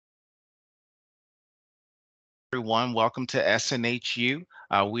Everyone. Welcome to SNHU.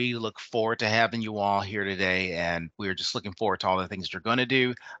 We look forward to having you all here today, and we're just looking forward to all the things you're going to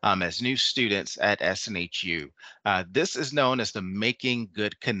do as new students at SNHU. This is known as the Making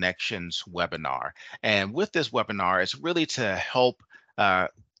Good Connections webinar. And with this webinar, it's really to help uh,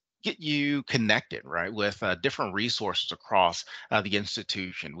 get you connected, right, with different resources across the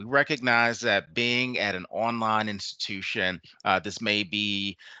institution. We recognize that being at an online institution, this may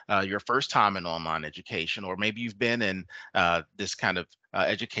be your first time in online education, or maybe you've been in this kind of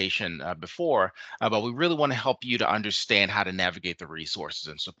education before, but we really want to help you to understand how to navigate the resources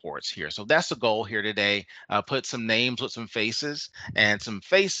and supports here. So that's the goal here today. Put some names with some faces and some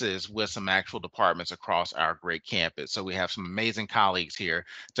faces with some actual departments across our great campus. So we have some amazing colleagues here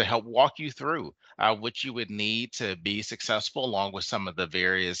to help walk you through what you would need to be successful, along with some of the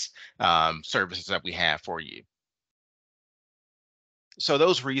various services that we have for you. So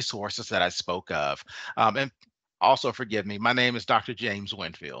those resources that I spoke of, and also forgive me, my name is Dr. James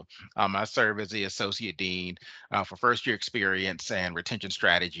Winfield. I serve as the Associate Dean for First Year Experience and Retention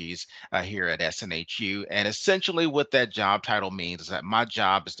Strategies here at SNHU. And essentially what that job title means is that my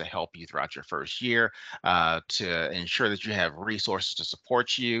job is to help you throughout your first year to ensure that you have resources to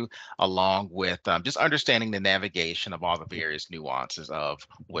support you, along with just understanding the navigation of all the various nuances of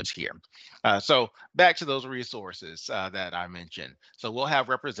what's here. So back to those resources that I mentioned. So we'll have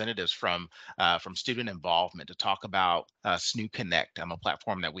representatives from student involvement to talk about SNU Connect, a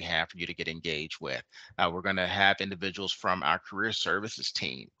platform that we have for you to get engaged with. We're going to have individuals from our career services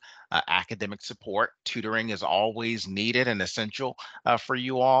team. Academic support, tutoring is always needed and essential for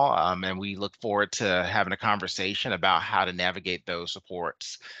you all. And we look forward to having a conversation about how to navigate those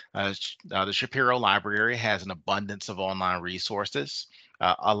supports. The Shapiro Library has an abundance of online resources.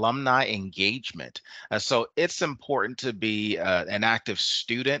 Alumni engagement. So it's important to be an active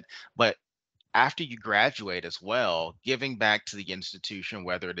student, but after you graduate as well, giving back to the institution,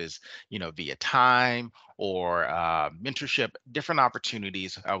 whether it is, via time or mentorship, different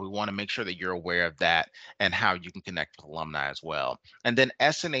opportunities. We want to make sure that you're aware of that and how you can connect with alumni as well. And then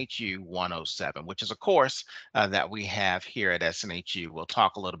SNHU 107, which is a course that we have here at SNHU. We'll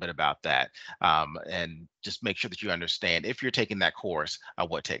talk a little bit about that and just make sure that you understand, if you're taking that course,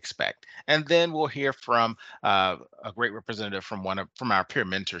 what to expect. And then we'll hear from a great representative from our peer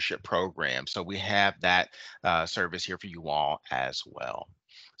mentorship program. So we have that service here for you all as well.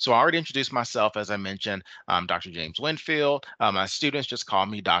 So I already introduced myself, as I mentioned. I'm Dr. James Winfield. My students just call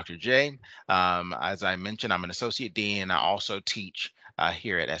me Dr. J. As I mentioned, I'm an associate dean, and I also teach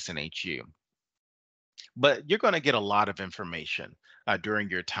here at SNHU. But you're going to get a lot of information during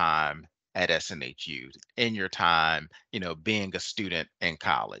your time at SNHU, in your time, being a student in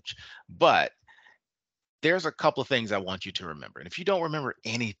college. But there's a couple of things I want you to remember. And if you don't remember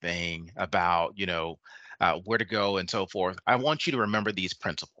anything about, where to go and so forth, I want you to remember these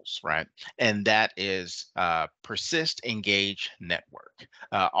principles, right? And that is persist, engage, network.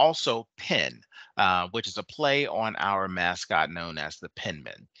 Also, PIN, which is a play on our mascot known as the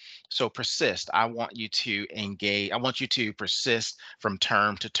Penman. So, persist. I want you to engage. I want you to persist from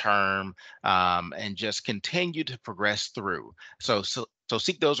term to term and just continue to progress through. So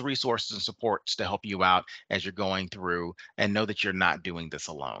seek those resources and supports to help you out as you're going through, and know that you're not doing this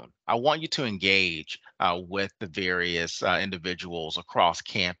alone. I want you to engage with the various individuals across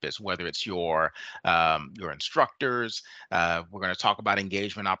campus, whether it's your instructors. We're going to talk about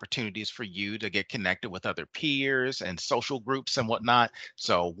engagement opportunities for you to get connected with other peers and social groups and whatnot.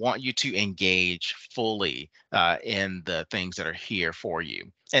 So want you to engage fully in the things that are here for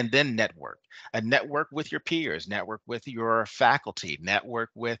you. And then network. Network with your peers, network with your faculty, network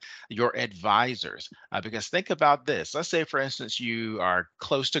with your advisors. Because think about this. Let's say, for instance, you are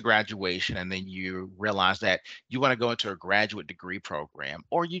close to graduation and then you realize that you want to go into a graduate degree program,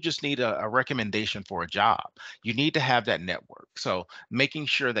 or you just need a recommendation for a job. You need to have that network. So making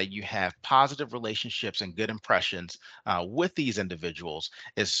sure that you have positive relationships and good impressions with these individuals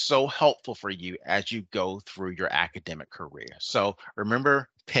is so helpful for you as you go through your academic career. So remember,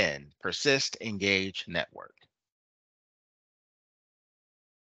 PIN, persist, engage, network.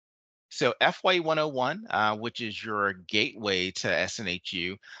 So FY 101, which is your gateway to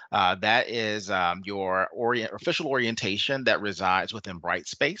SNHU, that is your official orientation that resides within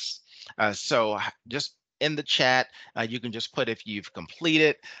Brightspace. Just in the chat, you can just put if you've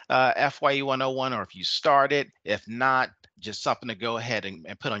completed FYE 101 or if you started. If not, just something to go ahead and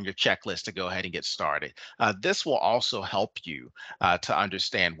put on your checklist to go ahead and get started. This will also help you to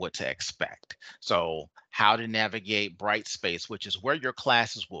understand what to expect. So how to navigate Brightspace, which is where your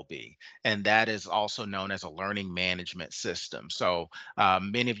classes will be. And that is also known as a learning management system. So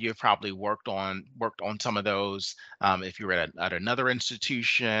many of you have probably worked on some of those. If you're at another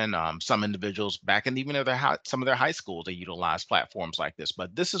institution, some individuals back in even some of their high schools, they utilize platforms like this.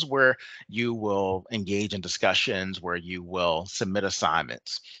 But this is where you will engage in discussions, where you will submit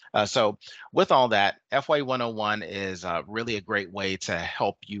assignments. So with all that, FY 101 is really a great way to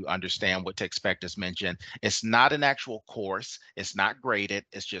help you understand what to expect. As mentioned, it's not an actual course, it's not graded,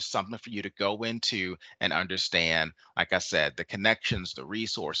 it's just something for you to go into and understand, like I said, the connections, the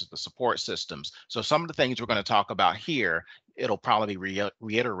resources, the support systems. So some of the things we're going to talk about here, it'll probably be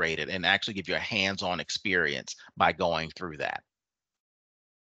reiterated and actually give you a hands-on experience by going through that.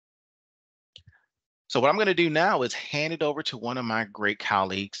 So what I'm going to do now is hand it over to one of my great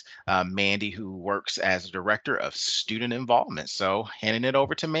colleagues, Mandy, who works as Director of Student Involvement. So handing it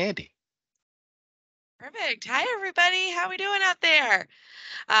over to Mandy. Perfect. Hi, everybody. How we doing out there?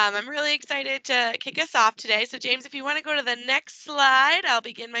 I'm really excited to kick us off today. So, James, if you want to go to the next slide, I'll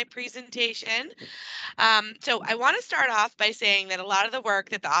begin my presentation. So, I want to start off by saying that a lot of the work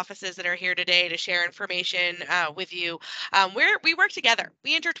that the offices that are here today to share information with you, we work together,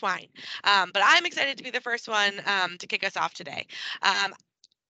 we intertwine. But I'm excited to be the first one to kick us off today. Um,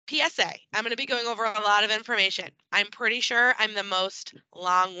 PSA, I'm going to be going over a lot of information. I'm pretty sure I'm the most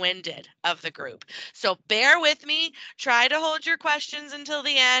long winded of the group. So bear with me. Try to hold your questions until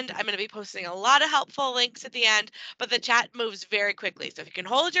the end. I'm going to be posting a lot of helpful links at the end, but the chat moves very quickly. So if you can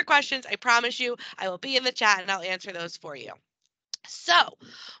hold your questions, I promise you I will be in the chat and I'll answer those for you. So,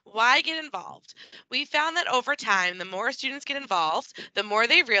 why get involved? We found that over time, the more students get involved, the more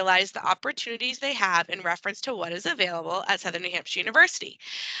they realize the opportunities they have in reference to what is available at Southern New Hampshire University.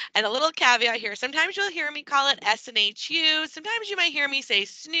 And a little caveat here, sometimes you'll hear me call it SNHU. Sometimes you might hear me say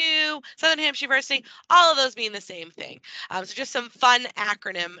SNHU, Southern Hampshire University. All of those mean the same thing. So just some fun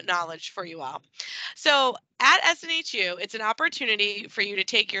acronym knowledge for you all. So at SNHU, it's an opportunity for you to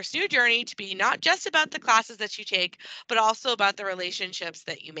take your SNU journey to be not just about the classes that you take, but also about the relationships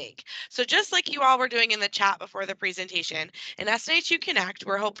that you make. So just like you all were doing in the chat before the presentation, in SNHU Connect,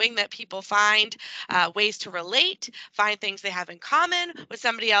 we're hoping that people find ways to relate, find things they have in common with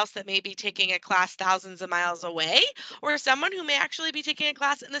somebody else that may be taking a class thousands of miles away, or someone who may actually be taking a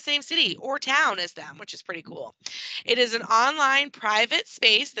class in the same city or town as them, which is pretty cool. It is an online private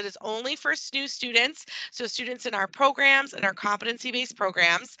space that is only for SNU students, so students in our programs and our competency-based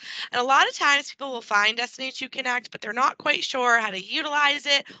programs. And a lot of times people will find SNHU Connect, but they're not quite sure how to utilize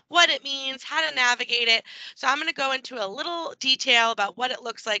it, what it means, how to navigate it. So I'm going to go into a little detail about what it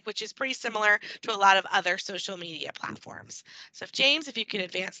looks like, which is pretty similar to a lot of other social media platforms. So if James, if you can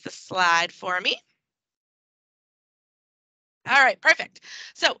advance the slide for me. All right, perfect.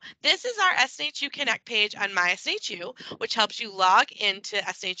 So this is our SNHU Connect page on My SNHU, which helps you log into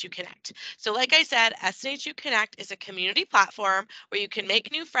SNHU Connect. So like I said, SNHU Connect is a community platform where you can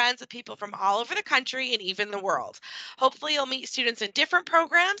make new friends with people from all over the country and even the world. Hopefully you'll meet students in different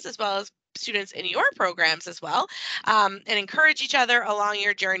programs as well as students in your programs as well, and encourage each other along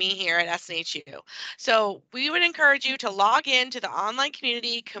your journey here at SNHU. So we would encourage you to log in to the online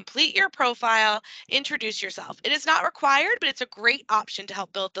community, complete your profile, introduce yourself. It is not required, but it's a great option to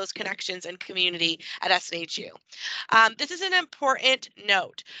help build those connections and community at SNHU. This is an important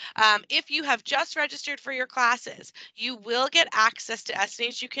note. If you have just registered for your classes, you will get access to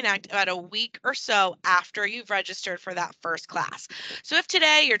SNHU Connect about a week or so after you've registered for that first class. So if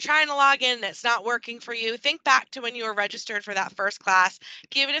today you're trying to log in and it's not working for you, think back to when you were registered for that first class,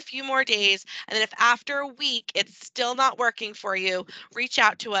 give it a few more days, and then if after a week it's still not working for you, reach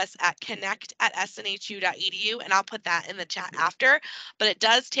out to us at connect@snhu.edu, and I'll put that in the chat after. But it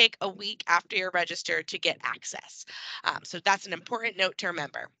does take a week after you're registered to get access. So that's an important note to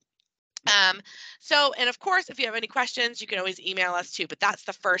remember. And of course, if you have any questions, you can always email us too, but that's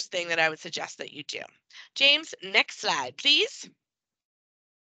the first thing that I would suggest that you do. James, next slide, please.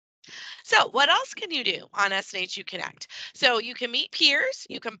 So what else can you do on SNHU Connect? So you can meet peers,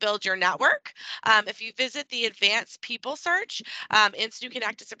 you can build your network. If you visit the advanced people search, SNHU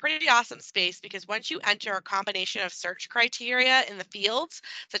Connect is a pretty awesome space because once you enter a combination of search criteria in the fields,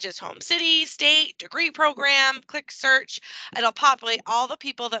 such as home city, state, degree program, click search, it'll populate all the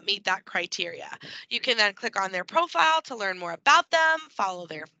people that meet that criteria. You can then click on their profile to learn more about them, follow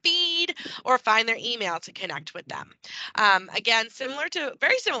their feed, or find their email to connect with them. Again,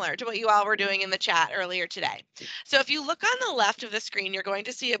 very similar to what you all were doing in the chat earlier today. So if you look on the left of the screen, you're going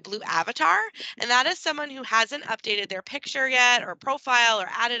to see a blue avatar, and that is someone who hasn't updated their picture yet or profile or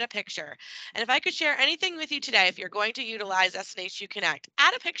added a picture. And if I could share anything with you today, if you're going to utilize SNHU Connect,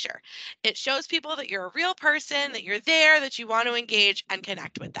 add a picture. It shows people that you're a real person, that you're there, that you want to engage and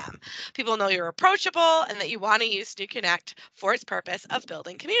connect with them. People know you're approachable and that you want to use SNU Connect for its purpose of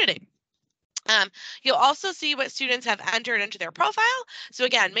building community. You'll also see what students have entered into their profile. So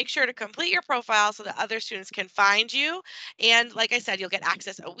again, make sure to complete your profile so that other students can find you. And like I said, you'll get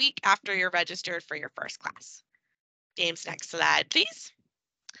access a week after you're registered for your first class. James, next slide, please.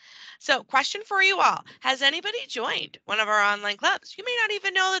 So question for you all. Has anybody joined one of our online clubs? You may not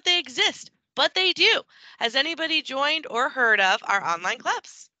even know that they exist, but they do. Has anybody joined or heard of our online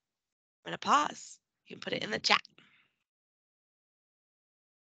clubs? I'm going to pause. You can put it in the chat.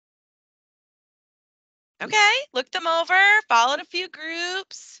 Okay, looked them over, followed a few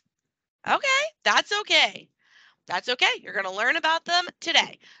groups. Okay, that's okay. That's okay. You're going to learn about them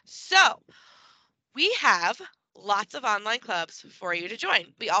today. So we have lots of online clubs for you to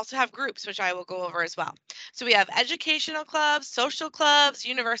join. We also have groups, which I will go over as well. So we have educational clubs, social clubs,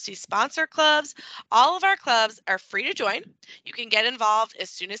 university sponsor clubs. All of our clubs are free to join. You can get involved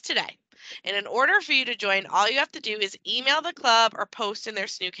as soon as today. And in order for you to join, all you have to do is email the club or post in their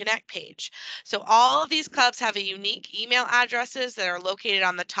SNU Connect page. So all of these clubs have a unique email addresses that are located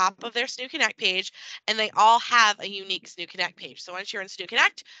on the top of their SNU Connect page, and they all have a unique SNU Connect page. So once you're in SNU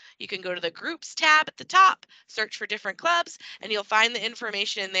Connect, you can go to the groups tab at the top, search for different clubs, and you'll find the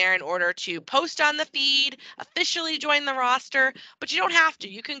information in there in order to post on the feed, officially join the roster, but you don't have to.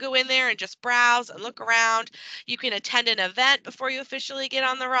 You can go in there and just browse and look around. You can attend an event before you officially get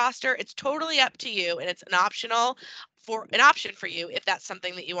on the roster. It's totally up to you, and it's an option for you if that's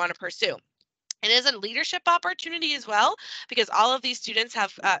something that you want to pursue. It is a leadership opportunity as well, because all of these students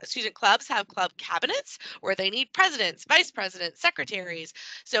have student clubs have club cabinets where they need presidents, vice presidents, secretaries.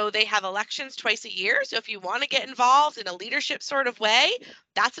 So they have elections twice a year. So if you want to get involved in a leadership sort of way,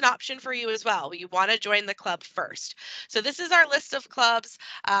 that's an option for you as well. You want to join the club first. So this is our list of clubs.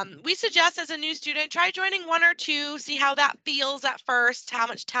 We suggest as a new student, try joining one or two, see how that feels at first, how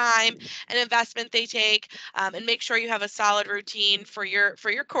much time and investment they take, and make sure you have a solid routine for your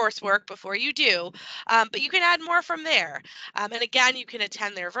coursework before you do. But you can add more from there. And again, you can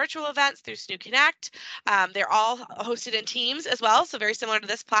attend their virtual events through SNU Connect. They're all hosted in teams as well, so very similar to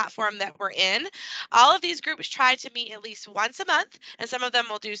this platform that we're in. All of these groups try to meet at least once a month, and some of them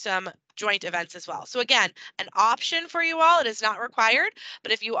will do some joint events as well. So again, an option for you all. It is not required,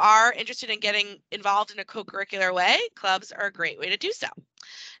 but if you are interested in getting involved in a co-curricular way, clubs are a great way to do so.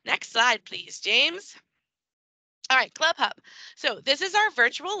 Next slide, please, James. All right, Club Hub. So this is our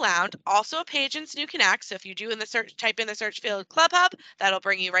virtual lounge, also a page in SNU Connect. So if you do in the search, type in the search field Club Hub, that'll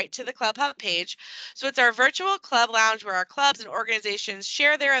bring you right to the Club Hub page. So it's our virtual club lounge where our clubs and organizations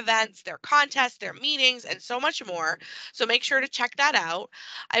share their events, their contests, their meetings, and so much more. So make sure to check that out.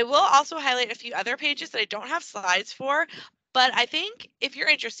 I will also highlight a few other pages that I don't have slides for. But I think if you're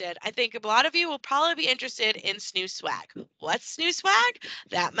interested, I think a lot of you will probably be interested in SNU swag. What's SNU swag?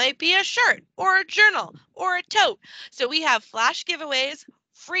 That might be a shirt or a journal or a tote. So we have flash giveaways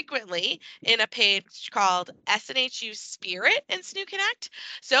frequently in a page called SNHU Spirit in SNU Connect.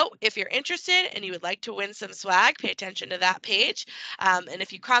 So if you're interested and you would like to win some swag, pay attention to that page. And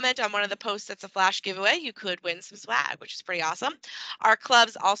if you comment on one of the posts that's a flash giveaway, you could win some swag, which is pretty awesome. Our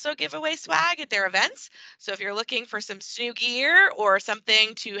clubs also give away swag at their events. So if you're looking for some SNU gear or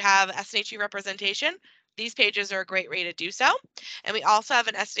something to have SNHU representation, these pages are a great way to do so. And we also have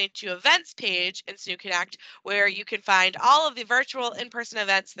an SNHU events page in SNU Connect where you can find all of the virtual in-person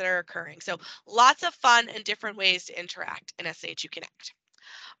events that are occurring. So lots of fun and different ways to interact in SNHU Connect.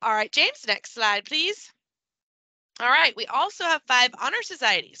 All right, James, next slide, please. All right, we also have 5 honor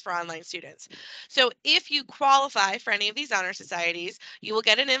societies for online students. So if you qualify for any of these honor societies, you will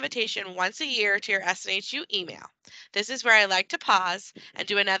get an invitation once a year to your SNHU email. This is where I like to pause and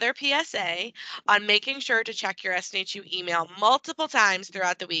do another PSA on making sure to check your SNHU email multiple times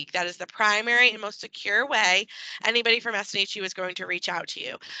throughout the week. That is the primary and most secure way anybody from SNHU is going to reach out to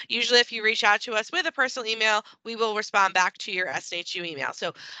you. Usually if you reach out to us with a personal email, we will respond back to your SNHU email.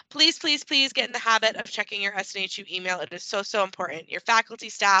 So please, please, please get in the habit of checking your SNHU email. It is so, so important. Your faculty,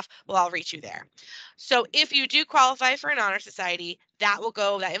 staff will all reach you there. So if you do qualify for an honor society, that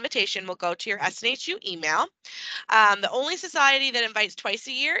invitation will go to your SNHU email. The only society that invites twice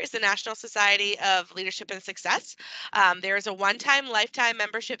a year is the National Society of Leadership and Success. There is a one-time lifetime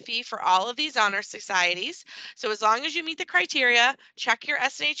membership fee for all of these honor societies. So as long as you meet the criteria, check your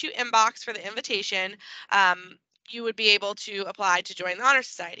SNHU inbox for the invitation. you would be able to apply to join the Honor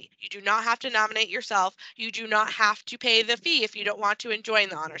Society. You do not have to nominate yourself. You do not have to pay the fee if you don't want to join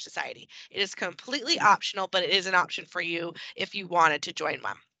the Honor Society. It is completely optional, but it is an option for you if you wanted to join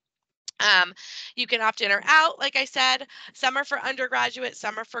one. You can opt in or out, like I said. Some are for undergraduate,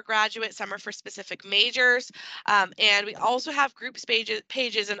 some are for graduate, some are for specific majors. And we also have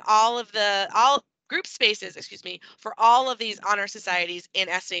pages in all group spaces, excuse me, for all of these honor societies in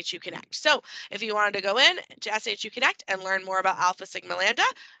SNHU Connect. So if you wanted to go in to SNHU Connect and learn more about Alpha Sigma Lambda,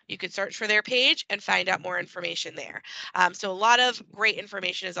 you could search for their page and find out more information there. So a lot of great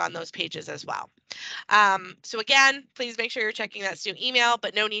information is on those pages as well. So again, please make sure you're checking that student email,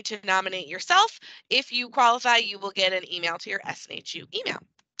 but no need to nominate yourself. If you qualify, you will get an email to your SNHU email.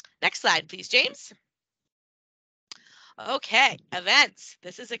 Next slide, please, James. Okay, events.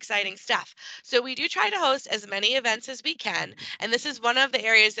 This is exciting stuff. So we do try to host as many events as we can, and this is one of the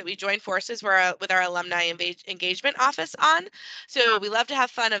areas that we join forces with our alumni engagement office on. So we love to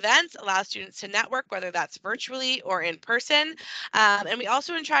have fun events, allow students to network, whether that's virtually or in person. And we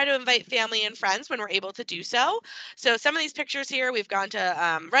also try to invite family and friends when we're able to do so. So some of these pictures here, we've gone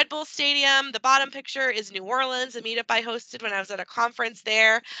to Red Bull Stadium. The bottom picture is New Orleans, a meetup I hosted when I was at a conference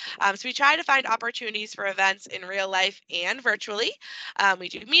there. So we try to find opportunities for events in real life and virtually. We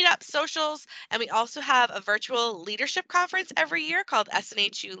do meetups, socials, and we also have a virtual leadership conference every year called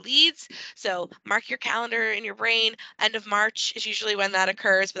SNHU Leads. So mark your calendar in your brain. End of March is usually when that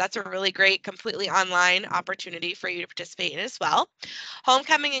occurs, but that's a really great, completely online opportunity for you to participate in as well.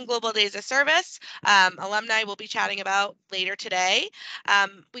 Homecoming and Global Days of Service, alumni will be chatting about later today.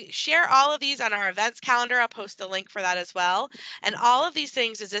 We share all of these on our events calendar. I'll post the link for that as well. And all of these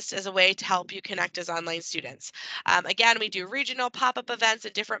things exist as a way to help you connect as online students. Again, we do regional pop-up events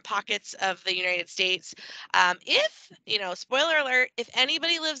in different pockets of the United States. Spoiler alert, if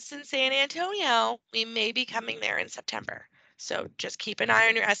anybody lives in San Antonio, we may be coming there in September. So just keep an eye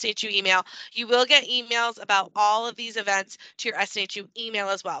on your SNHU email. You will get emails about all of these events to your SNHU email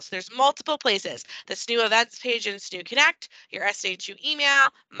as well. So there's multiple places. The SNHU events page in SNHU Connect, your SNHU email,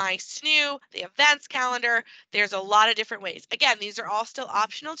 my SNHU, the events calendar. There's a lot of different ways. Again, these are all still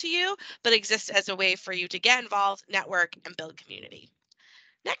optional to you, but exist as a way for you to get involved, network, and build community.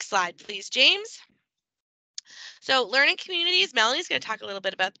 Next slide, please, James. So learning communities, Melanie's going to talk a little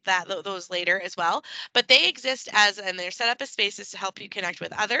bit about those later as well, but they exist and they're set up as spaces to help you connect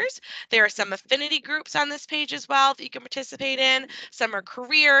with others. There are some affinity groups on this page as well that you can participate in. Some are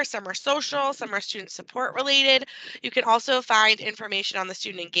career, some are social, some are student support related. You can also find information on the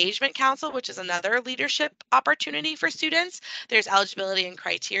Student Engagement Council, which is another leadership opportunity for students. There's eligibility and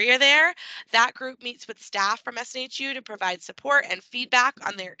criteria there. That group meets with staff from SNHU to provide support and feedback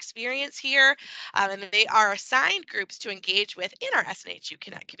on their experience here. And they are assigned groups to engage with in our SNHU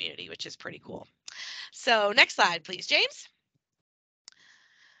Connect community, which is pretty cool. So next slide, please, James.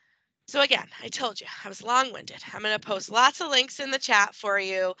 So again, I told you I was long-winded. I'm going to post lots of links in the chat for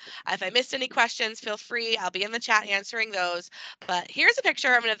you. If I missed any questions, feel free. I'll be in the chat answering those. But here's a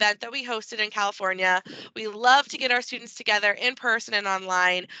picture of an event that we hosted in California. We love to get our students together in person and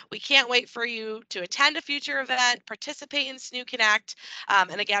online. We can't wait for you to attend a future event, participate in SNHU Connect.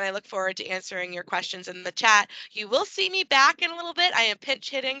 And again, I look forward to answering your questions in the chat. You will see me back in a little bit. I am pinch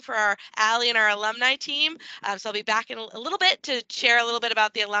hitting for our Allie and our alumni team. So I'll be back in a little bit to share a little bit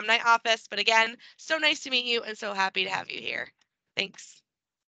about the alumni office. But again, so nice to meet you and so happy to have you here. Thanks.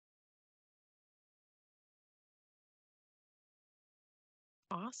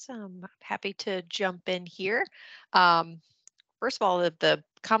 Awesome. Happy to jump in here. First of all, the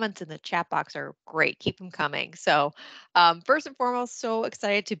comments in the chat box are great. Keep them coming. So first and foremost, so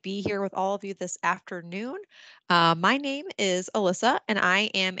excited to be here with all of you this afternoon. My name is Alyssa, and I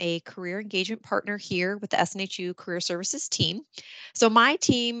am a career engagement partner here with the SNHU Career Services team. So my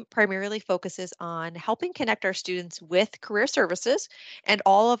team primarily focuses on helping connect our students with career services and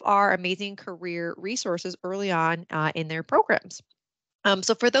all of our amazing career resources early on in their programs.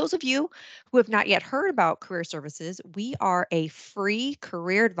 So for those of you who have not yet heard about career services, we are a free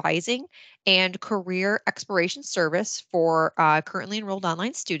career advising and career exploration service for currently enrolled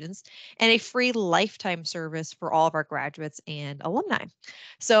online students and a free lifetime service for all of our graduates and alumni.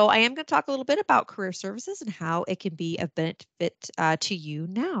 So I am going to talk a little bit about career services and how it can be of benefit to you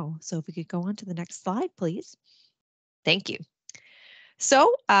now. So if we could go on to the next slide, please. Thank you.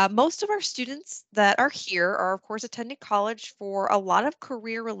 So most of our students that are here are, of course, attending college for a lot of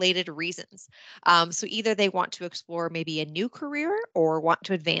career-related reasons. So either they want to explore maybe a new career or want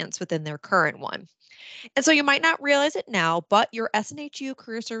to advance within their current one. And so you might not realize it now, but your SNHU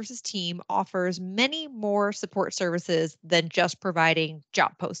Career Services team offers many more support services than just providing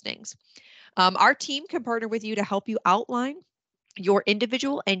job postings. Our team can partner with you to help you outline your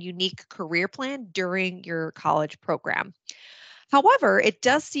individual and unique career plan during your college program. However, it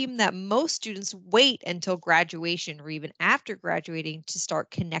does seem that most students wait until graduation or even after graduating to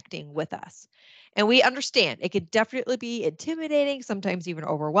start connecting with us. And we understand it can definitely be intimidating, sometimes even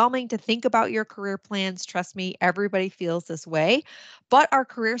overwhelming to think about your career plans. Trust me, everybody feels this way. But our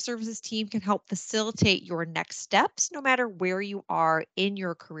career services team can help facilitate your next steps no matter where you are in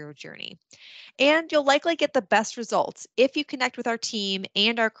your career journey. And you'll likely get the best results if you connect with our team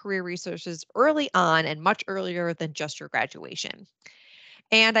and our career resources early on and much earlier than just your graduation.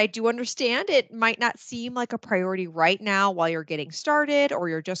 And I do understand it might not seem like a priority right now while you're getting started or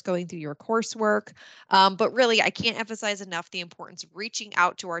you're just going through your coursework. But really, I can't emphasize enough the importance of reaching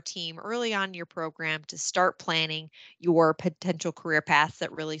out to our team early on in your program to start planning your potential career paths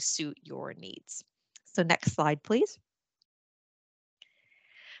that really suit your needs. So, next slide, please.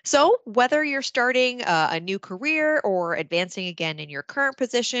 So, whether you're starting a new career or advancing again in your current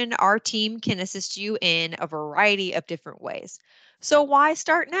position, our team can assist you in a variety of different ways. So, why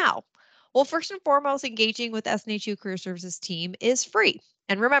start now? Well, first and foremost, engaging with SNHU Career Services team is free.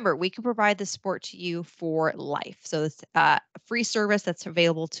 And remember, we can provide the support to you for life. So, it's a free service that's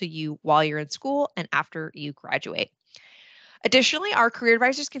available to you while you're in school and after you graduate. Additionally, our career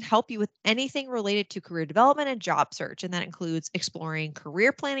advisors can help you with anything related to career development and job search, and that includes exploring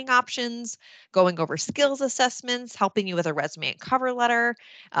career planning options, going over skills assessments, helping you with a resume and cover letter,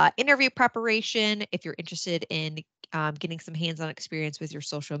 interview preparation if you're interested in getting some hands on experience with your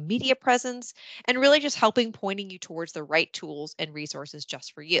social media presence, and really just helping pointing you towards the right tools and resources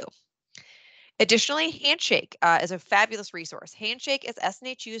just for you. Additionally, Handshake is a fabulous resource. Handshake is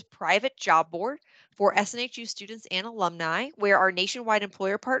SNHU's private job board for SNHU students and alumni, where our nationwide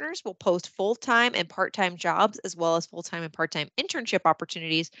employer partners will post full time and part time jobs, as well as full time and part time internship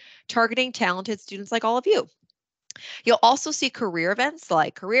opportunities targeting talented students like all of you. You'll also see career events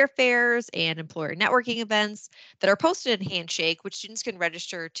like career fairs and employer networking events that are posted in Handshake, which students can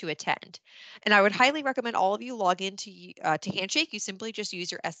register to attend. And I would highly recommend all of you log into to Handshake. You simply just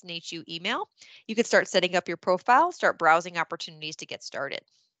use your SNHU email. You can start setting up your profile, start browsing opportunities to get started.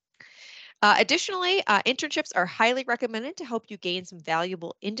 Additionally, internships are highly recommended to help you gain some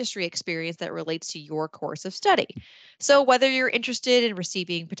valuable industry experience that relates to your course of study. So, whether you're interested in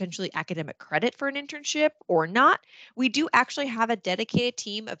receiving potentially academic credit for an internship or not, we do actually have a dedicated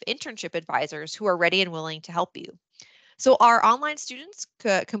team of internship advisors who are ready and willing to help you. So, our online students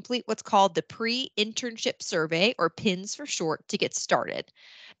complete what's called the Pre Internship Survey, or PINS for short, to get started.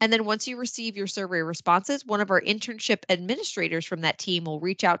 And then, once you receive your survey responses, one of our internship administrators from that team will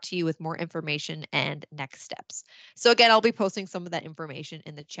reach out to you with more information and next steps. So, again, I'll be posting some of that information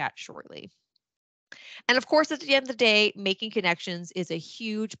in the chat shortly. And of course, at the end of the day, making connections is a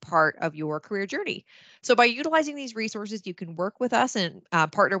huge part of your career journey. So, by utilizing these resources, you can work with us and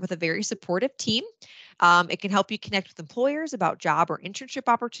partner with a very supportive team. It can help you connect with employers about job or internship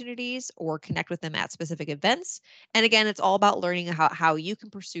opportunities or connect with them at specific events. And again, it's all about learning how you can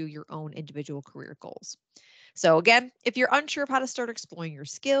pursue your own individual career goals. So, again, if you're unsure of how to start exploring your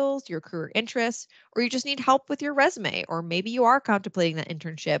skills, your career interests, or you just need help with your resume, or maybe you are contemplating that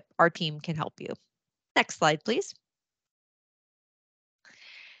internship, our team can help you. Next slide, please.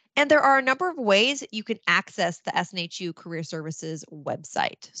 And there are a number of ways that you can access the SNHU Career Services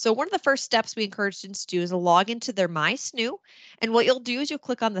website. So one of the first steps we encourage students to do is to log into their My SNU. And what you'll do is you'll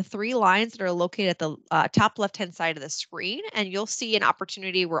click on the three lines that are located at the top left-hand side of the screen, and you'll see an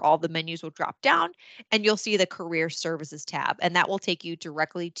opportunity where all the menus will drop down, and you'll see the Career Services tab, and that will take you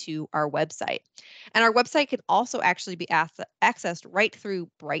directly to our website. And our website can also actually be accessed right through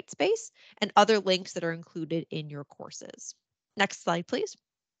Brightspace and other links that are included in your courses. Next slide, please.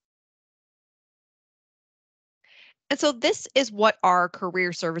 And so this is what our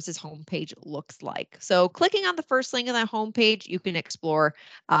career services homepage looks like. So clicking on the first link on that homepage, you can explore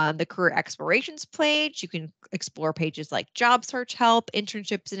the career explorations page. You can explore pages like job search help,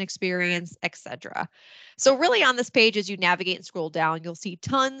 internships and experience, etc. So really on this page, as you navigate and scroll down, you'll see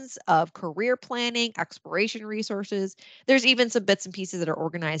tons of career planning, exploration resources. There's even some bits and pieces that are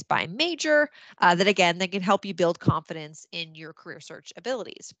organized by major that again, that can help you build confidence in your career search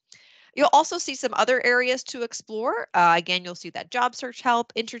abilities. You'll also see some other areas to explore. Again, you'll see that job search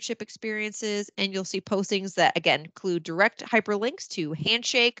help, internship experiences, and you'll see postings that, again, include direct hyperlinks to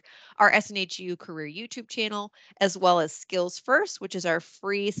Handshake, our SNHU career YouTube channel, as well as Skills First, which is our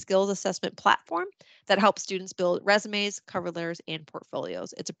free skills assessment platform that helps students build resumes, cover letters, and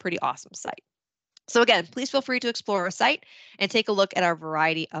portfolios. It's a pretty awesome site. So again, please feel free to explore our site and take a look at our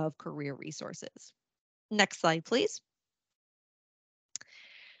variety of career resources. Next slide, please.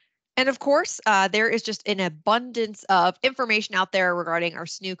 And of course, there is just an abundance of information out there regarding our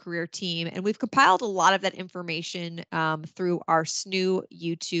SNU career team, and we've compiled a lot of that information through our SNU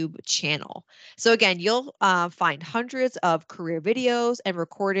YouTube channel. So again, you'll find hundreds of career videos and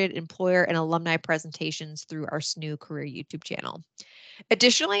recorded employer and alumni presentations through our SNU career YouTube channel.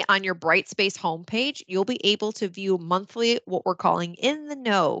 Additionally, on your Brightspace homepage, you'll be able to view monthly what we're calling in the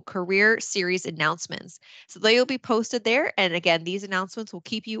know career series announcements. So they'll be posted there. And again, these announcements will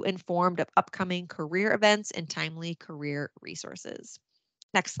keep you informed of upcoming career events and timely career resources.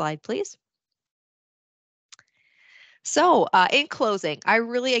 Next slide, please. So, in closing, I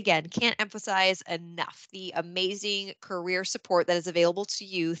really, again, can't emphasize enough the amazing career support that is available to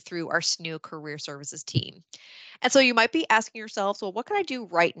you through our SNU Career Services team. And so you might be asking yourselves, well, what can I do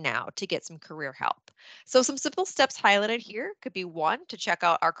right now to get some career help? So some simple steps highlighted here could be one, to check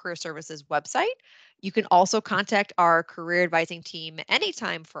out our career services website. You can also contact our career advising team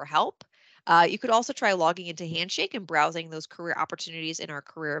anytime for help. You could also try logging into Handshake and browsing those career opportunities in our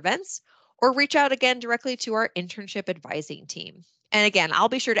career events, or reach out again directly to our internship advising team. And again, I'll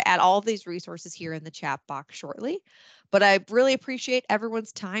be sure to add all of these resources here in the chat box shortly. But I really appreciate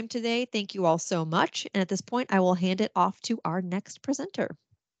everyone's time today. Thank you all so much. And at this point, I will hand it off to our next presenter.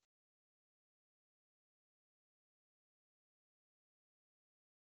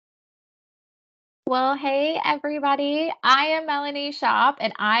 Well, hey, everybody. I am Melanie Shop,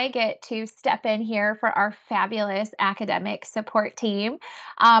 and I get to step in here for our fabulous academic support team.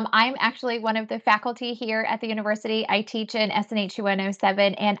 I'm actually one of the faculty here at the university. I teach in SNHU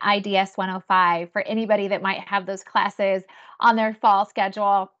 107 and IDS 105 for anybody that might have those classes on their fall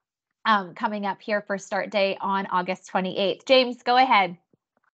schedule coming up here for start date on August 28th. James, go ahead.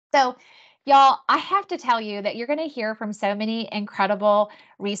 So, y'all, I have to tell you that you're going to hear from so many incredible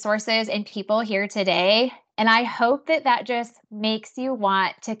resources and people here today. And I hope that that just makes you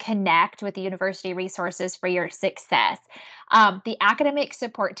want to connect with the university resources for your success. The academic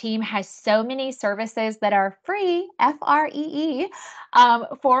support team has so many services that are free, FREE,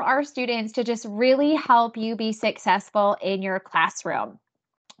 for our students to just really help you be successful in your classroom.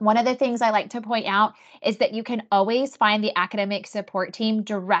 One of the things I like to point out is that you can always find the academic support team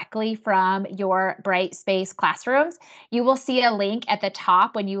directly from your Brightspace classrooms. You will see a link at the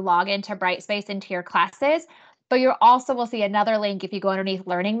top when you log into Brightspace into your classes, but you also will see another link if you go underneath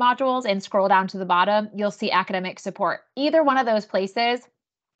learning modules and scroll down to the bottom, you'll see academic support. Either one of those places,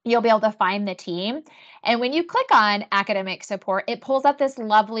 you'll be able to find the team. And when you click on academic support, it pulls up this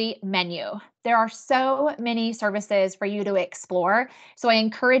lovely menu. There are so many services for you to explore. So I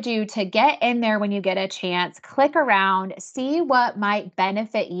encourage you to get in there when you get a chance, click around, see what might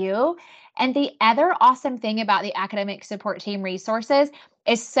benefit you. And the other awesome thing about the academic support team resources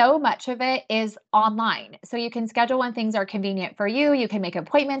is so much of it is online. So you can schedule when things are convenient for you. You can make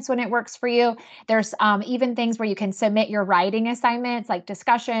appointments when it works for you. There's even things where you can submit your writing assignments like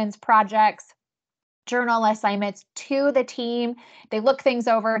discussions, projects, journal assignments to the team. They look things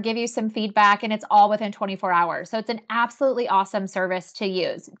over, give you some feedback, and it's all within 24 hours. So it's an absolutely awesome service to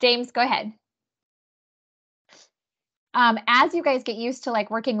use. James, go ahead. As you guys get used to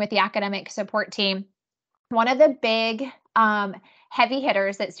like working with the academic support team, one of the big heavy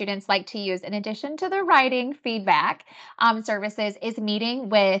hitters that students like to use, in addition to the writing feedback services, is meeting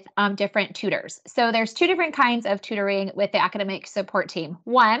with different tutors. So there's two different kinds of tutoring with the academic support team.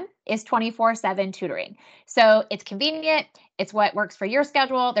 One is 24/7 tutoring. So it's convenient. It's what works for your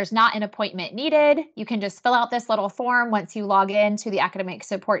schedule. There's not an appointment needed. You can just fill out this little form once you log into the academic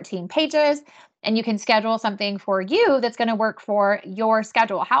support team pages, and you can schedule something for you that's going to work for your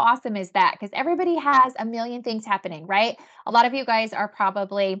schedule. How awesome is that? Because everybody has a million things happening, right? A lot of you guys are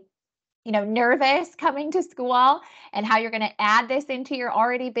probably nervous coming to school and how you're going to add this into your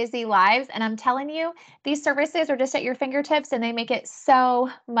already busy lives. And I'm telling you, these services are just at your fingertips and they make it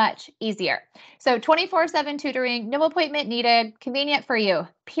so much easier. So 24/7 tutoring, no appointment needed, convenient for you.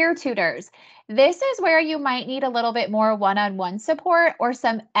 Peer tutors. This is where you might need a little bit more one-on-one support or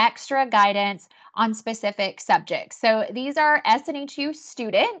some extra guidance on specific subjects. So these are SNHU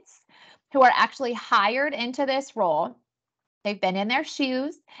students who are actually hired into this role. They've been in their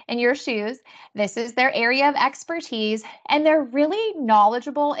shoes, in your shoes. This is their area of expertise, and they're really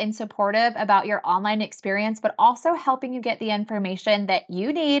knowledgeable and supportive about your online experience, but also helping you get the information that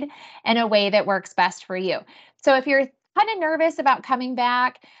you need in a way that works best for you. So if you're kind of nervous about coming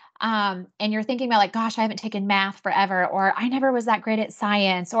back, and you're thinking about like, gosh, I haven't taken math forever, or I never was that great at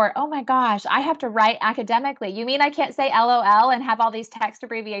science, or oh my gosh, I have to write academically. You mean I can't say LOL and have all these text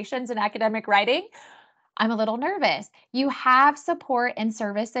abbreviations in academic writing? I'm a little nervous. You have support and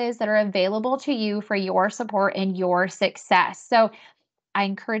services that are available to you for your support and your success. So I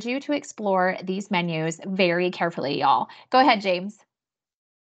encourage you to explore these menus very carefully, y'all. Go ahead, James.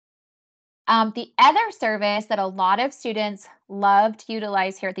 The other service that a lot of students love to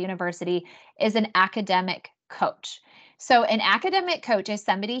utilize here at the university is an academic coach. So, an academic coach is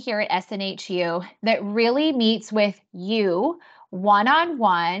somebody here at SNHU that really meets with you one on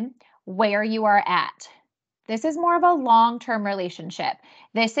one where you are at. This is more of a long-term relationship.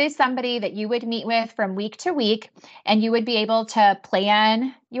 This is somebody that you would meet with from week to week, and you would be able to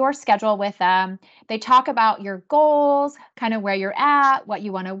plan your schedule with them. They talk about your goals, kind of where you're at, what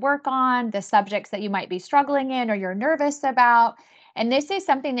you want to work on, the subjects that you might be struggling in or you're nervous about. And this is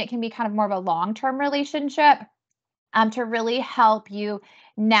something that can be kind of more of a long-term relationship to really help you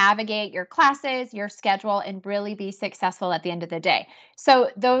navigate your classes, your schedule, and really be successful at the end of the day. So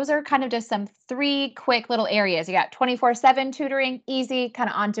those are kind of just some 3 quick little areas. You got 24/7 tutoring, easy, kind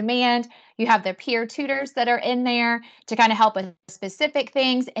of on demand. You have the peer tutors that are in there to kind of help with specific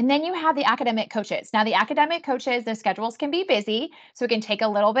things. And then you have the academic coaches. Now, the academic coaches, their schedules can be busy, so it can take a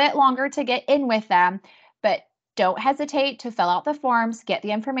little bit longer to get in with them. But don't hesitate to fill out the forms, get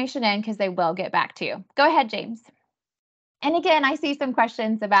the information in because they will get back to you. Go ahead, James. And again, I see some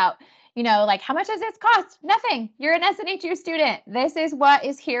questions about, like, how much does this cost? Nothing. You're an SNHU student. This is what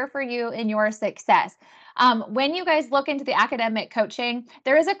is here for you in your success. When you guys look into the academic coaching,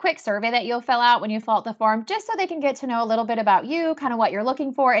 there is a quick survey that you'll fill out when you fill out the form, just so they can get to know a little bit about you, kind of what you're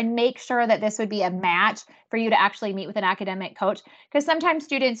looking for, and make sure that this would be a match for you to actually meet with an academic coach. Because sometimes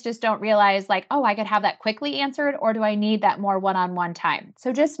students just don't realize, like, oh, I could have that quickly answered, or do I need that more one-on-one time?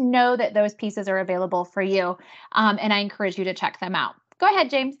 So just know that those pieces are available for you, and I encourage you to check them out. Go ahead,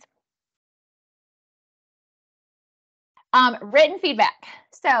 James. Written feedback.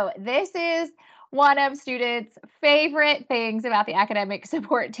 So this is one of students' favorite things about the academic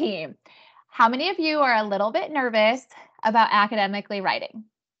support team. How many of you are a little bit nervous about academically writing?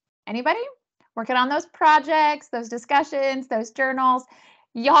 Anybody? Working on those projects, those discussions, those journals.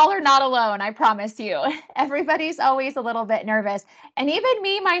 Y'all are not alone, I promise you. Everybody's always a little bit nervous. And even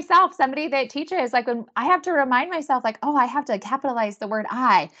me, myself, somebody that teaches, like, when I have to remind myself, like, oh, I have to capitalize the word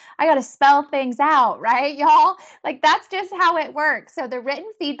I got to spell things out, right, y'all? Like, that's just how it works. So the written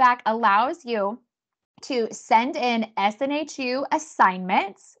feedback allows you to send in SNHU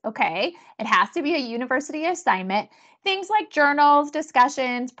assignments. Okay. It has to be a university assignment. Things like journals,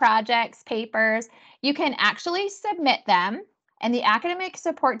 discussions, projects, papers. You can actually submit them, and the academic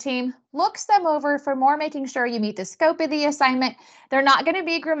support team looks them over for more, making sure you meet the scope of the assignment. They're not going to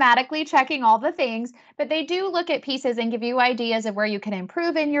be grammatically checking all the things, but they do look at pieces and give you ideas of where you can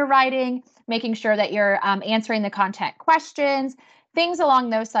improve in your writing, making sure that you're answering the content questions, things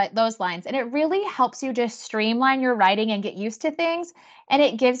along those lines. And it really helps you just streamline your writing and get used to things. And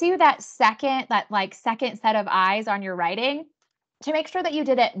it gives you that second set of eyes on your writing to make sure that you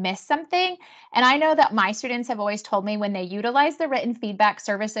didn't miss something. And I know that my students have always told me when they utilize the written feedback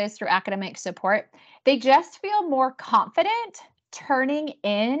services through academic support, they just feel more confident turning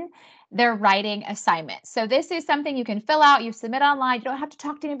in their writing assignments. So this is something you can fill out, you submit online, you don't have to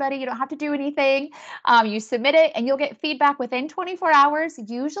talk to anybody, you don't have to do anything. You submit it and you'll get feedback within 24 hours.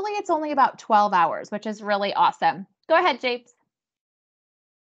 Usually it's only about 12 hours, which is really awesome. Go ahead, James.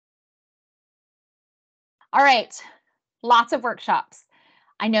 All right, lots of workshops.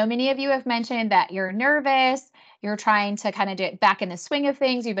 I know many of you have mentioned that you're nervous, you're trying to kind of get back in the swing of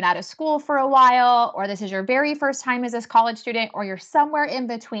things, you've been out of school for a while, or this is your very first time as a college student, or you're somewhere in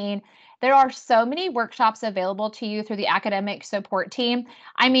between. There are so many workshops available to you through the academic support team.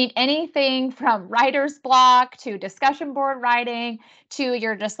 I mean, anything from writer's block to discussion board writing to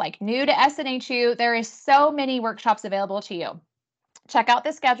you're just like new to SNHU. There is so many workshops available to you. Check out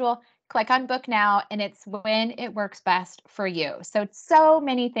the schedule, click on book now, and it's when it works best for you. So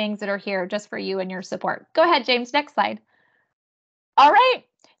many things that are here just for you and your support. Go ahead, James, next slide. All right,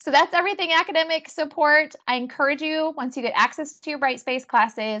 so that's everything academic support. I encourage you, once you get access to your Brightspace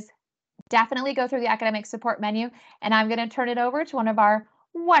classes, definitely go through the academic support menu, and I'm going to turn it over to one of our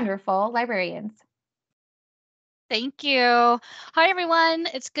wonderful librarians. Thank you. Hi, everyone.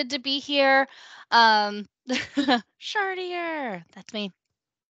 It's good to be here. Chartier, that's me.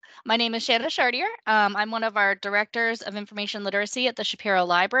 My name is Shanna Chartier. I'm one of our directors of information literacy at the Shapiro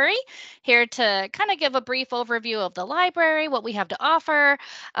Library, here to kind of give a brief overview of the library, what we have to offer.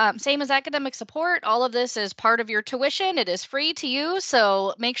 Same as academic support, all of this is part of your tuition. It is free to use,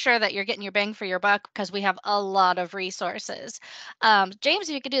 so make sure that you're getting your bang for your buck because we have a lot of resources. James, if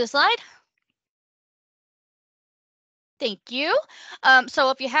you could do the slide. Thank you.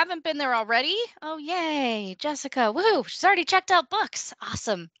 So if you haven't been there already, oh, yay, Jessica, woohoo, she's already checked out books.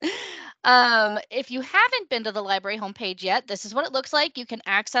 Awesome. If you haven't been to the library homepage yet, this is what it looks like. You can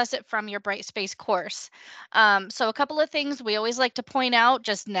access it from your Brightspace course. So a couple of things we always like to point out,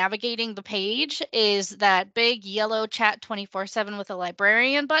 just navigating the page, is that big yellow chat 24/7 with a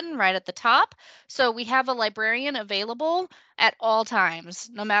librarian button right at the top. So we have a librarian available at all times,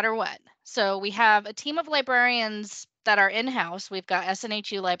 no matter what. So we have a team of librarians that are in-house. We've got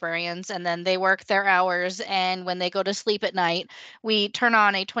SNHU librarians, and then they work their hours, and when they go to sleep at night, we turn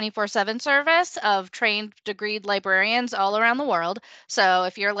on a 24/7 service of trained, degreed librarians all around the world. So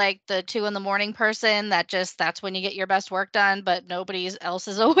if you're like the 2 in the morning person that's when you get your best work done, but nobody else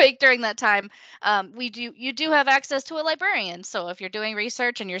is awake during that time, you do have access to a librarian. So if you're doing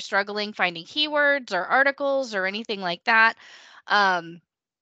research and you're struggling finding keywords or articles or anything like that, um,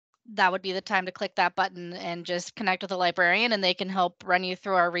 that would be the time to click that button and just connect with a librarian, and they can help run you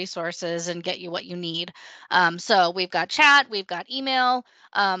through our resources and get you what you need. So we've got chat, we've got email.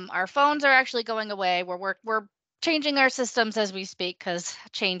 Our phones are actually going away. We're changing our systems as we speak because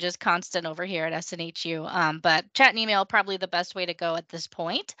change is constant over here at SNHU. But chat and email probably the best way to go at this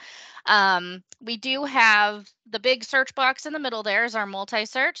point. We do have the big search box in the middle. There is our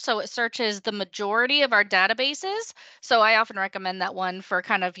multi-search, so it searches the majority of our databases. So I often recommend that one for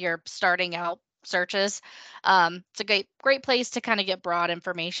kind of your starting out searches. It's a great place to kind of get broad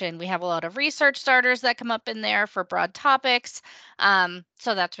information. We have a lot of research starters that come up in there for broad topics. So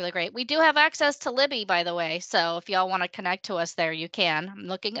that's really great. We do have access to Libby, by the way. So if y'all want to connect to us there, you can. I'm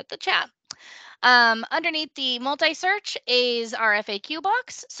looking at the chat. Underneath the multi-search is our FAQ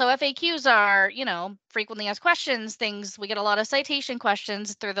box. So FAQs are, frequently asked questions, things. We get a lot of citation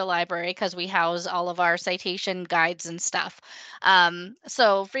questions through the library because we house all of our citation guides and stuff.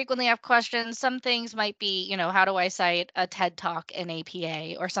 So frequently asked questions, some things might be, how do I cite a TED Talk in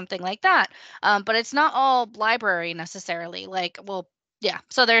APA or something like that? But it's not all library necessarily. Yeah.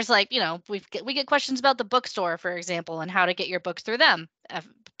 So there's we get questions about the bookstore, for example, and how to get your books through them.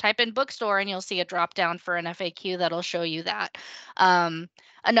 Type in bookstore and you'll see a drop down for an FAQ that'll show you that.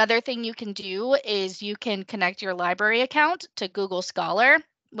 Another thing you can do is you can connect your library account to Google Scholar,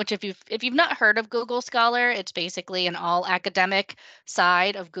 which if you've not heard of Google Scholar, it's basically an all academic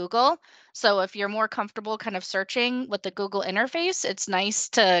side of Google. So if you're more comfortable kind of searching with the Google interface, it's nice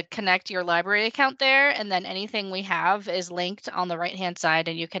to connect your library account there, and then anything we have is linked on the right-hand side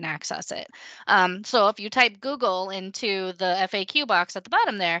and you can access it. So if you type Google into the FAQ box at the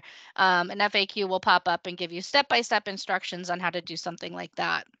bottom there, an FAQ will pop up and give you step-by-step instructions on how to do something like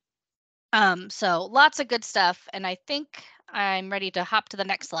that. So lots of good stuff, and I think I'm ready to hop to the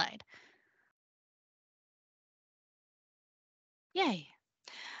next slide. Yay.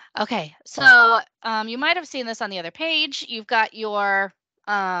 Okay, so you might have seen this on the other page. You've got your,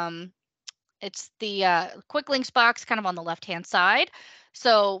 it's the quick links box kind of on the left-hand side.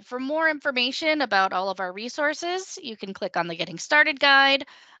 So for more information about all of our resources, you can click on the Getting Started guide.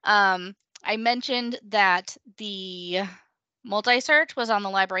 I mentioned that the multi-search was on the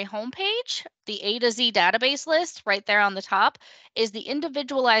library homepage. The A to Z database list right there on the top is the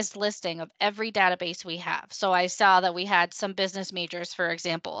individualized listing of every database we have. So I saw that we had some business majors, for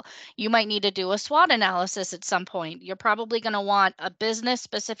example. You might need to do a SWOT analysis at some point. You're probably going to want a business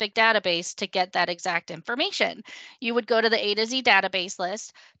specific database to get that exact information. You would go to the A to Z database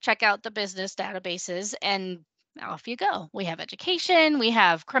list, check out the business databases, and off you go. We have education, we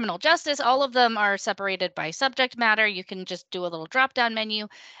have criminal justice, all of them are separated by subject matter. You can just do a little drop down menu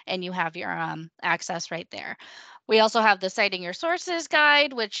and you have your access right there. We also have the Citing Your Sources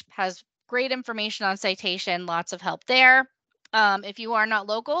guide, which has great information on citation, lots of help there. If you are not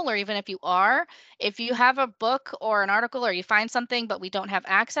local, or even if you have a book or an article or you find something but we don't have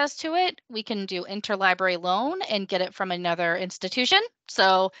access to it, we can do interlibrary loan and get it from another institution.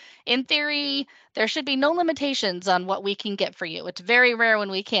 So in theory, there should be no limitations on what we can get for you. It's very rare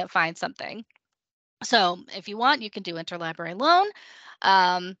when we can't find something. So if you want, you can do interlibrary loan.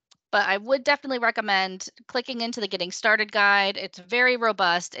 But I would definitely recommend clicking into the Getting Started guide. It's very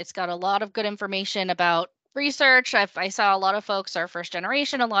robust. It's got a lot of good information about research. I saw a lot of folks are first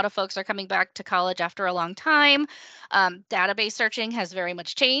generation. A lot of folks are coming back to college after a long time. Database searching has very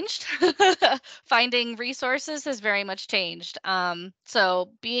much changed. Finding resources has very much changed.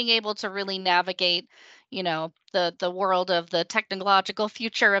 So being able to really navigate, the world of the technological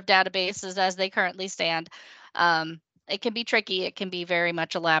future of databases as they currently stand, it can be tricky. It can be very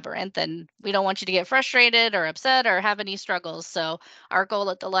much a labyrinth, and we don't want you to get frustrated or upset or have any struggles. So our goal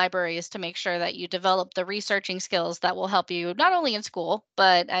at the library is to make sure that you develop the researching skills that will help you not only in school,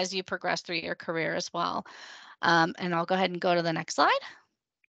 but as you progress through your career as well. And I'll go ahead and go to the next slide.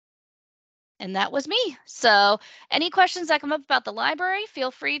 And that was me. So any questions that come up about the library, feel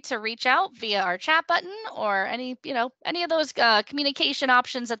free to reach out via our chat button or any of those communication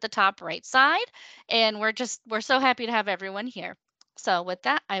options at the top right side. And we're so happy to have everyone here. So with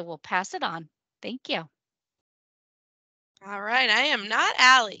that, I will pass it on. Thank you. All right, I am not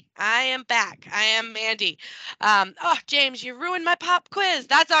Allie. I am back. I am Mandy. Oh, James, you ruined my pop quiz.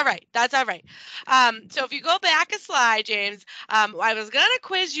 That's all right. That's all right. So if you go back a slide, James, I was gonna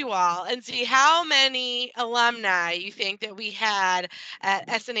quiz you all and see how many alumni you think that we had at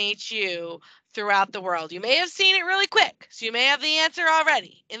SNHU throughout the world. You may have seen it really quick, so you may have the answer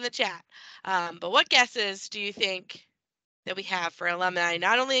already in the chat. But what guesses do you think that we have for alumni,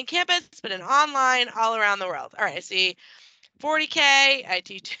 not only in campus, but in online all around the world? All right, I see 40K. I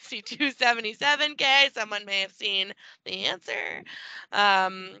see 277K. Someone may have seen the answer.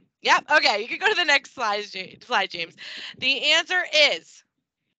 Yep. Okay. You can go to the next slide, James. The answer is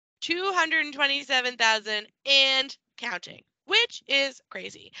 227,000 and counting, which is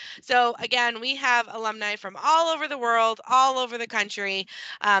crazy. So again, we have alumni from all over the world, all over the country,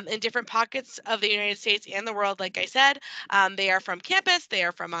 in different pockets of the United States and the world. Like I said, they are from campus, they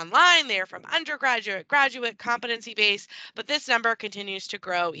are from online, they are from undergraduate, graduate, competency-based, but this number continues to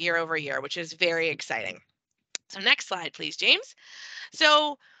grow year over year, which is very exciting. So next slide, please, James.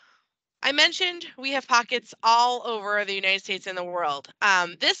 So I mentioned we have pockets all over the United States and the world.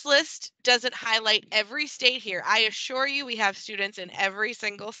 This list doesn't highlight every state here. I assure you we have students in every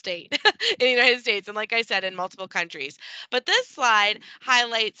single state in the United States, and like I said, in multiple countries. But this slide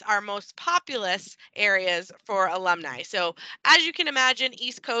highlights our most populous areas for alumni. So as you can imagine,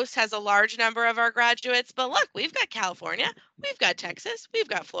 East Coast has a large number of our graduates, but look, we've got California, we've got Texas, we've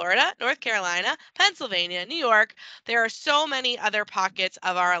got Florida, North Carolina, Pennsylvania, New York. There are so many other pockets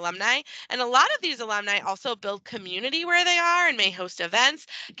of our alumni. And a lot of these alumni also build community where they are and may host events.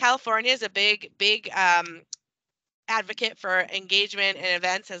 California is a big advocate for engagement and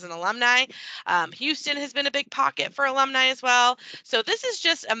events as an alumni. Houston has been a big pocket for alumni as well. So this is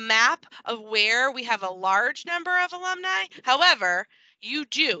just a map of where we have a large number of alumni. However, you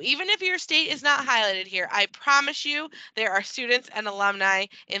do, even if your state is not highlighted here, I promise you there are students and alumni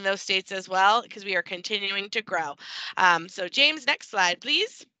in those states as well because we are continuing to grow. So James, next slide,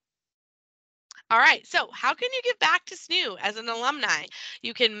 please. All right, so how can you give back to SNHU as an alumni?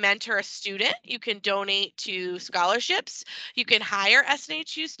 You can mentor a student, you can donate to scholarships, you can hire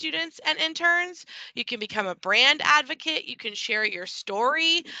SNHU students and interns, you can become a brand advocate, you can share your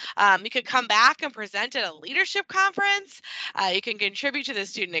story, you could come back and present at a leadership conference, you can contribute to the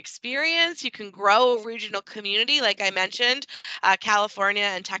student experience, you can grow a regional community. Like I mentioned, California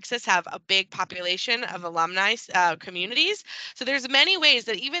and Texas have a big population of alumni communities. So there's many ways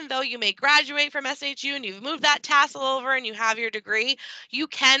that even though you may graduate from SNHU and you've moved that tassel over and you have your degree, you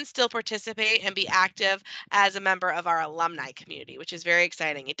can still participate and be active as a member of our alumni community, which is very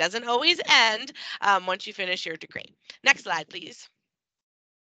exciting. It doesn't always end once you finish your degree. Next slide, please.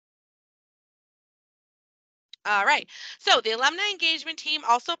 All right, so the alumni engagement team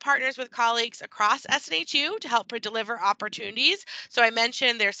also partners with colleagues across SNHU to help deliver opportunities. So I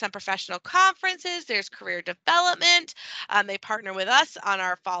mentioned there's some professional conferences, there's career development. They partner with us on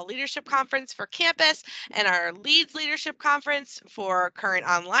our fall leadership conference for campus and our Leads leadership conference for current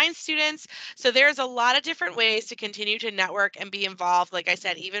online students. So there's a lot of different ways to continue to network and be involved. Like I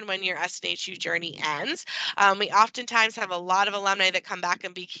said, even when your SNHU journey ends, we oftentimes have a lot of alumni that come back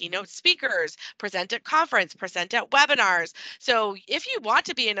and be keynote speakers, present at conference, present at webinars. So if you want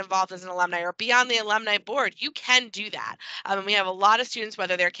to be involved as an alumni or be on the alumni board, you can do that. And we have a lot of students,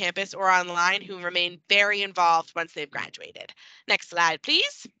 whether they're campus or online, who remain very involved once they've graduated. Next slide,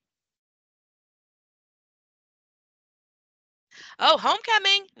 please. Oh,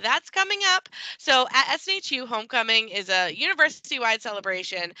 homecoming, that's coming up. So at SNHU, homecoming is a university-wide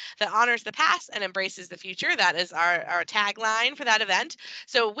celebration that honors the past and embraces the future. That is our tagline for that event.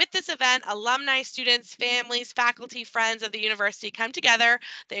 So with this event, alumni, students, families, faculty, friends of the university come together.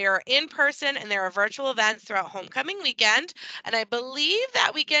 They are in person and there are virtual events throughout homecoming weekend. And I believe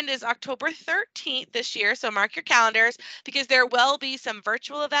that weekend is October 13th this year. So mark your calendars because there will be some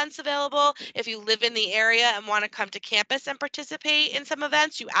virtual events available. If you live in the area and want to come to campus and participate in some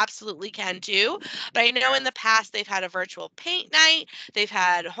events, you absolutely can too. But I know in the past they've had a virtual paint night, they've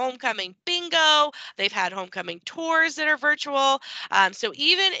had homecoming bingo, they've had homecoming tours that are virtual. So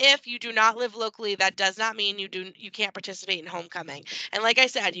even if you do not live locally, that does not mean you can't participate in homecoming. And like I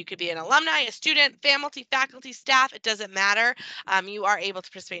said, you could be an alumni, a student, family, faculty, staff, it doesn't matter. You are able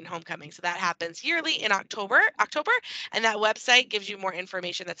to participate in homecoming. So that happens yearly in October, and that website gives you more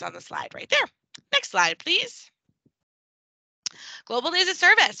information that's on the slide right there. Next slide, please. Global Days of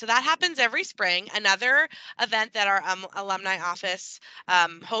Service. So that happens every spring. Another event that our alumni office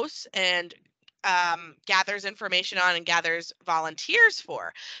hosts and gathers information on and gathers volunteers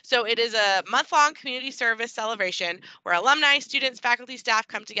for. So it is a month-long community service celebration where alumni, students, faculty, staff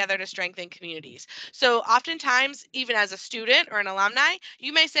come together to strengthen communities. So oftentimes, even as a student or an alumni,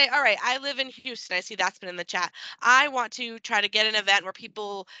 you may say, all right, I live in Houston. I see that's been in the chat. I want to try to get an event where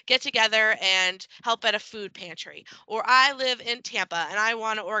people get together and help at a food pantry. Or I live in Tampa and I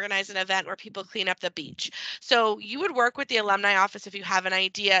want to organize an event where people clean up the beach. So you would work with the alumni office if you have an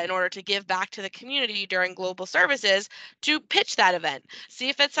idea in order to give back to the community during global services to pitch that event. See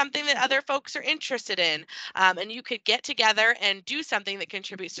if it's something that other folks are interested in. And you could get together and do something that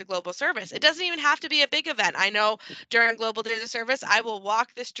contributes to global service. It doesn't even have to be a big event. I know during Global Days of Service, I will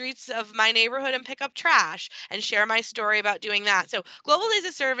walk the streets of my neighborhood and pick up trash and share my story about doing that. So Global Days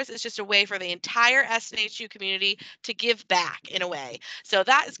of Service is just a way for the entire SNHU community to give back in a way. So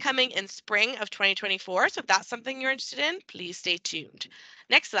that is coming in spring of 2024. So if that's something you're interested in, please stay tuned.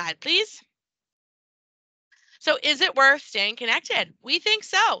 Next slide, please. So is it worth staying connected? We think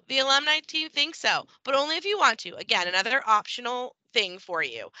so. The alumni team thinks so, but only if you want to. Again, another optional thing for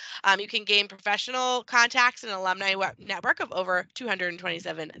you. You can gain professional contacts and alumni network of over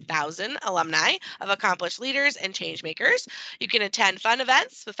 227,000 alumni of accomplished leaders and change makers. You can attend fun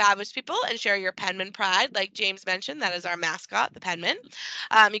events with fabulous people and share your penman pride, like James mentioned. That is our mascot, the penman.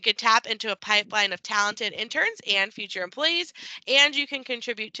 You can tap into a pipeline of talented interns and future employees, and you can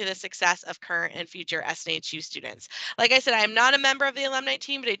contribute to the success of current and future SNHU students. Like I said, I am not a member of the alumni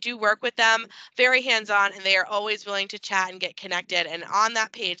team, but I do work with them, very hands-on, and they are always willing to chat and get connected. And on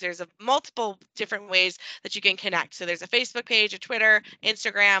that page, there's multiple different ways that you can connect. So there's a Facebook page, a Twitter,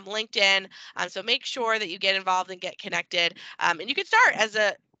 Instagram, LinkedIn. So make sure that you get involved and get connected. And you can start as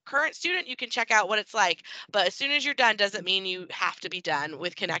a current student, you can check out what it's like. But as soon as you're done, doesn't mean you have to be done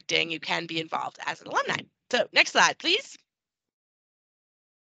with connecting. You can be involved as an alumni. So next slide, please.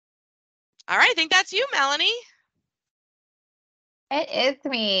 All right, I think that's you, Melanie. It is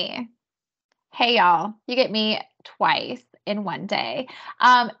me. Hey, y'all. You get me twice in one day.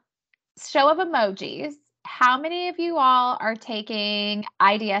 Show of emojis. How many of you all are taking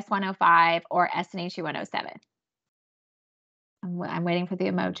IDS 105 or SNHU 107? I'm waiting for the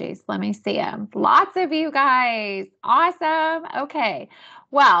emojis. Let me see them. Lots of you guys. Awesome. Okay.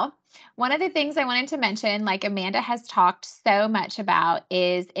 Well, one of the things I wanted to mention, like Amanda has talked so much about,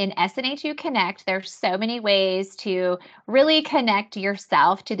 is in SNHU Connect, there's so many ways to really connect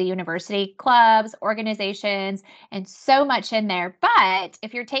yourself to the university clubs, organizations, and so much in there. But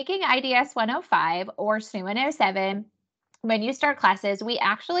if you're taking IDS 105 or SNU 107, when you start classes, we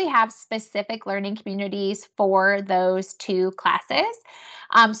actually have specific learning communities for those two classes.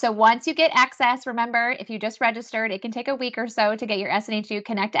 So once you get access, remember, if you just registered, it can take a week or so to get your SNHU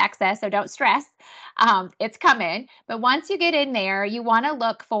Connect access, so don't stress. It's coming. But once you get in there, you want to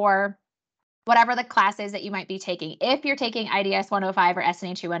look for whatever the classes that you might be taking. If you're taking IDS 105 or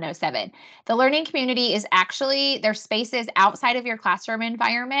SNHU 107, the learning community is actually, there's spaces outside of your classroom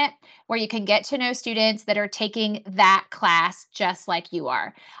environment where you can get to know students that are taking that class just like you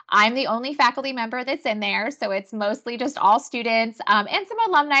are. I'm the only faculty member that's in there, so it's mostly just all students and some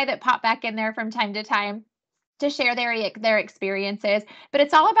alumni that pop back in there from time to time to share their experiences, but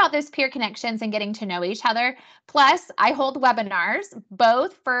it's all about those peer connections and getting to know each other. Plus, I hold webinars,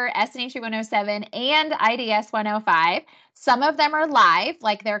 both for SNHU 107 and IDS 105. Some of them are live,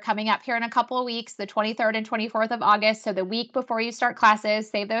 like they're coming up here in a couple of weeks, the 23rd and 24th of August. So the week before you start classes,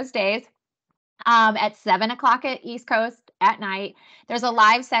 save those days. At 7 o'clock at East Coast at night. There's a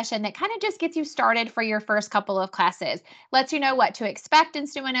live session that kind of just gets you started for your first couple of classes, lets you know what to expect in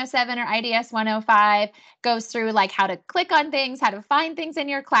SNU 107 or IDS 105, goes through like how to click on things, how to find things in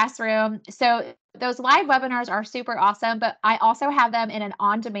your classroom. So those live webinars are super awesome, but I also have them in an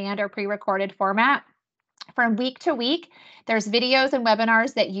on-demand or pre-recorded format. From week to week, there's videos and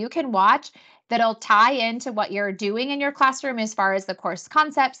webinars that you can watch that'll tie into what you're doing in your classroom as far as the course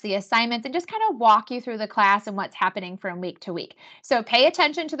concepts, the assignments, and just kind of walk you through the class and what's happening from week to week. So pay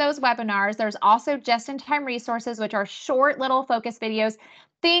attention to those webinars. There's also just-in-time resources, which are short little focus videos,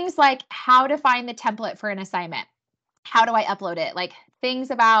 things like how to find the template for an assignment. How do I upload it? Like things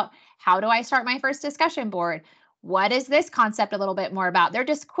about how do I start my first discussion board? What is this concept a little bit more about? They're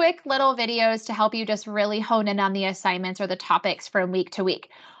just quick little videos to help you just really hone in on the assignments or the topics from week to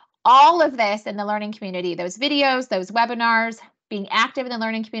week. All of this in the learning community, those videos, those webinars, being active in the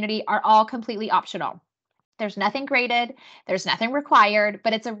learning community are all completely optional. There's nothing graded, there's nothing required,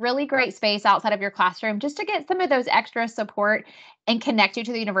 but it's a really great space outside of your classroom just to get some of those extra support and connect you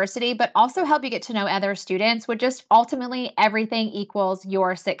to the university, but also help you get to know other students, which just ultimately everything equals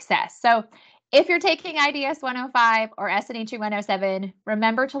your success. So if you're taking IDS 105 or SNHU 107,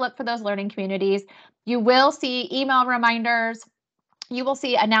 remember to look for those learning communities. You will see email reminders. You will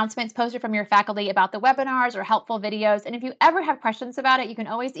see announcements posted from your faculty about the webinars or helpful videos. And if you ever have questions about it, you can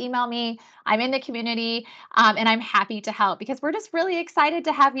always email me. I'm in the community and I'm happy to help because we're just really excited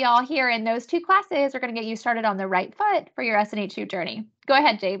to have you all here. And those 2 classes are going to get you started on the right foot for your SNHU journey. Go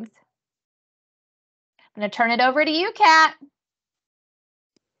ahead, James. I'm going to turn it over to you, Kat.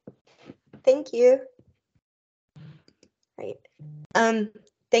 Thank you. Right.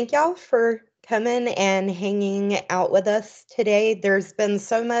 Thank y'all for coming and hanging out with us today. There's been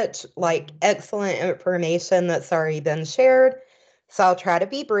so much excellent information that's already been shared, so I'll try to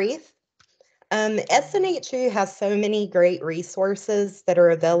be brief. SNHU has so many great resources that are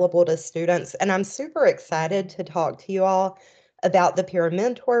available to students, and I'm super excited to talk to you all about the Peer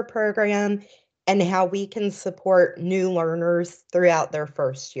Mentor program and how we can support new learners throughout their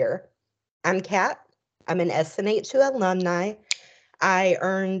first year. I'm Kat. I'm an SNHU alumni. I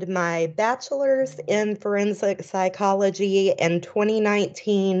earned my bachelor's in forensic psychology in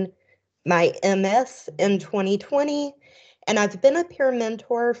 2019, my MS in 2020, and I've been a peer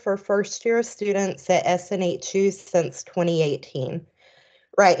mentor for first-year students at SNHU since 2018.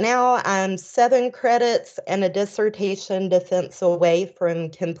 Right now, I'm 7 credits and a dissertation defense away from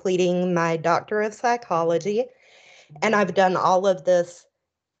completing my Doctor of Psychology, and I've done all of this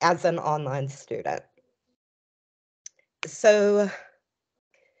as an online student. So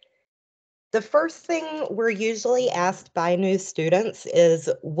the first thing we're usually asked by new students is,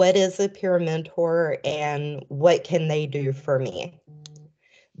 what is a peer mentor and what can they do for me?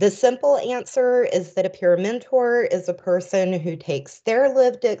 The simple answer is that a peer mentor is a person who takes their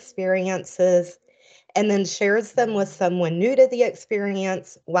lived experiences and then shares them with someone new to the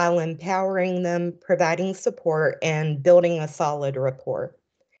experience while empowering them, providing support, and building a solid rapport.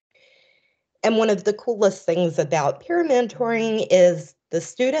 And one of the coolest things about peer mentoring is the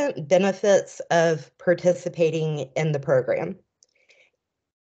student benefits of participating in the program.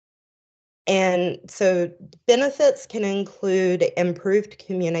 And so benefits can include improved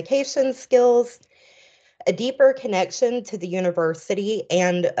communication skills, a deeper connection to the university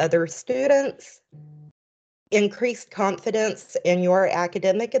and other students, increased confidence in your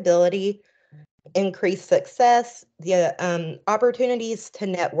academic ability, increased success, the opportunities to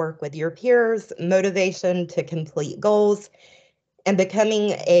network with your peers, motivation to complete goals, and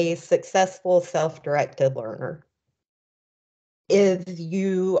becoming a successful self-directed learner. If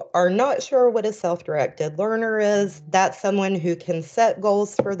you are not sure what a self-directed learner is, that's someone who can set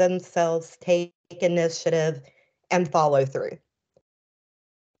goals for themselves, take initiative, and follow through.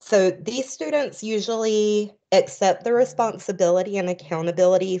 So these students usually accept the responsibility and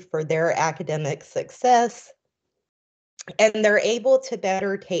accountability for their academic success, and they're able to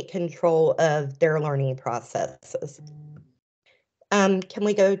better take control of their learning processes. Can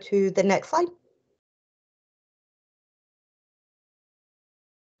we go to the next slide?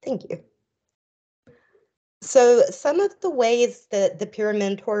 Thank you. So some of the ways that the peer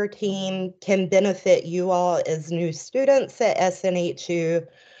mentor team can benefit you all as new students at SNHU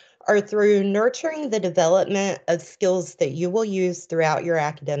are through nurturing the development of skills that you will use throughout your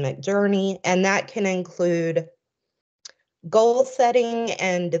academic journey, and that can include goal setting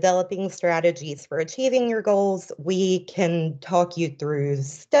and developing strategies for achieving your goals. We can talk you through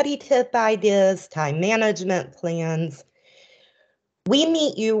study tip ideas, time management plans. We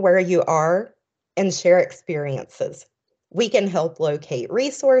meet you where you are and share experiences. We can help locate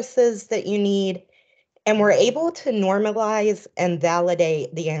resources that you need, and we're able to normalize and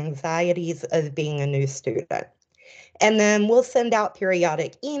validate the anxieties of being a new student. And then we'll send out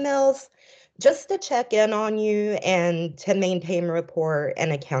periodic emails just to check in on you and to maintain rapport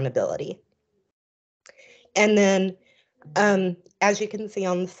and accountability. And then, as you can see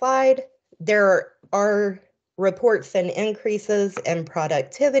on the slide, there are reports and increases in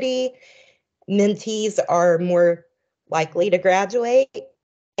productivity. Mentees are more likely to graduate,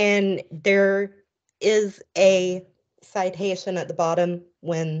 and there is a citation at the bottom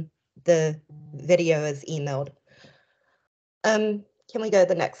when the video is emailed. Can we go to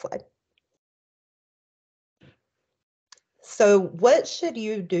the next slide? So what should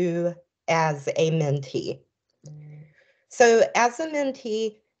you do as a mentee? So as a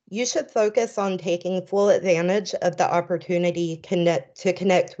mentee, you should focus on taking full advantage of the opportunity to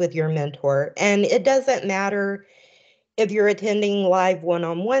connect with your mentor. And it doesn't matter If you're attending live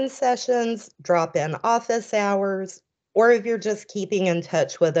one-on-one sessions, drop-in office hours, or if you're just keeping in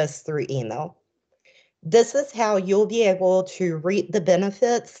touch with us through email. This is how you'll be able to reap the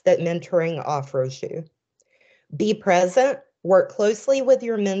benefits that mentoring offers you. Be present, work closely with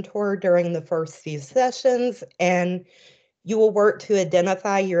your mentor during the first few sessions, and you will work to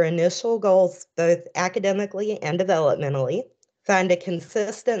identify your initial goals, both academically and developmentally, find a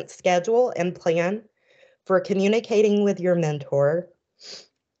consistent schedule and plan for communicating with your mentor,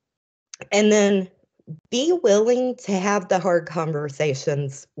 and then be willing to have the hard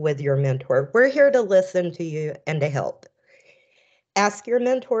conversations with your mentor. We're here to listen to you and to help. Ask your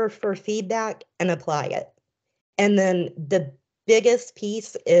mentor for feedback and apply it. And then the biggest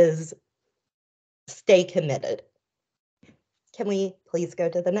piece is stay committed. Can we please go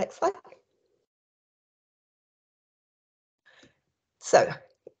to the next slide? So,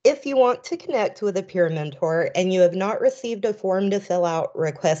 if you want to connect with a peer mentor and you have not received a form to fill out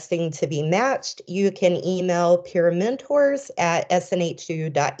requesting to be matched, you can email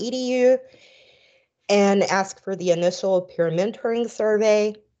peermentors@snhu.edu and ask for the initial peer mentoring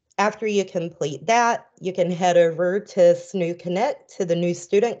survey. After you complete that, you can head over to SNHU Connect, to the New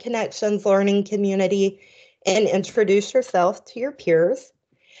Student Connections learning community, and introduce yourself to your peers.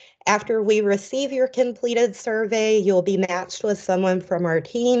 After we receive your completed survey, you'll be matched with someone from our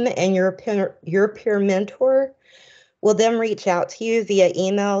team, and your peer mentor will then reach out to you via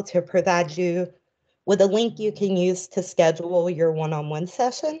email to provide you with a link you can use to schedule your one-on-one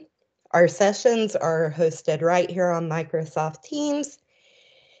session. Our sessions are hosted right here on Microsoft Teams,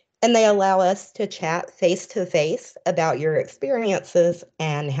 and they allow us to chat face-to-face about your experiences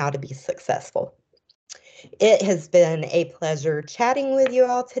and how to be successful. It has been a pleasure chatting with you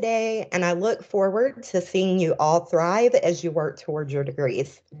all today, and I look forward to seeing you all thrive as you work towards your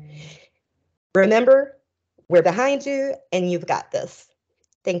degrees. Remember, we're behind you, and you've got this.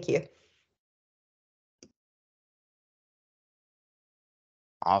 Thank you.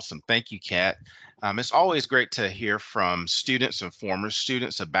 Awesome. Thank you, Kat. It's always great to hear from students and former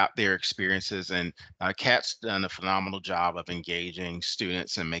students about their experiences. And Kat's done a phenomenal job of engaging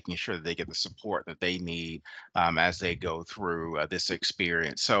students and making sure that they get the support that they need as they go through this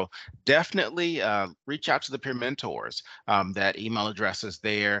experience. So definitely reach out to the peer mentors. That email address is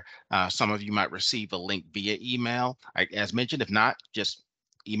there. Some of you might receive a link via email. As mentioned, if not, just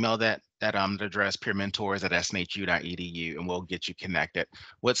email that address, peermentors@snhu.edu, and we'll get you connected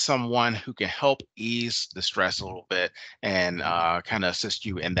with someone who can help ease the stress a little bit and kind of assist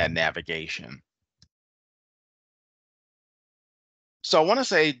you in that navigation. So I want to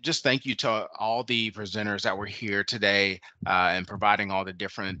say just thank you to all the presenters that were here today and providing all the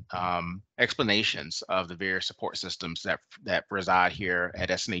different explanations of the various support systems that reside here at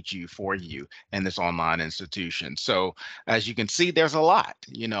SNHU for you in this online institution. So as you can see, there's a lot,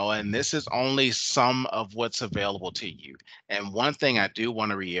 and this is only some of what's available to you. And one thing I do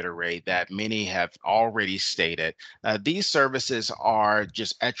want to reiterate that many have already stated, these services are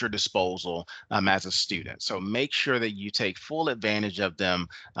just at your disposal as a student. So make sure that you take full advantage of them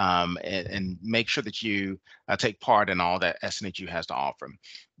and make sure that you take part in all that SNHU has to offer.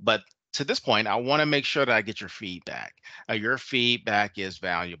 But to this point, I want to make sure that I get your feedback. Your feedback is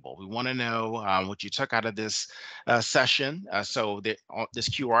valuable. We want to know what you took out of this session. This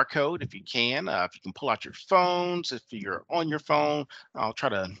QR code, if you can pull out your phones, if you're on your phone, I'll try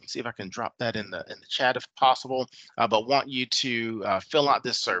to see if I can drop that in the chat if possible. But want you to fill out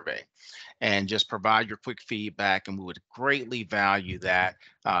this survey and just provide your quick feedback. And we would greatly value that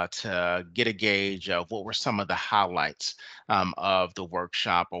to get a gauge of what were some of the highlights of the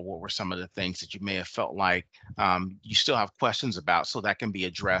workshop, or what were some of the things that you may have felt like you still have questions about, so that can be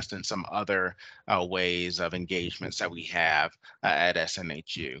addressed in some other ways of engagements that we have at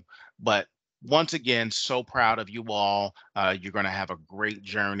SNHU. But once again, so proud of you all. You're going to have a great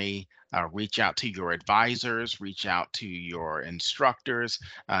journey. Reach out to your advisors, reach out to your instructors.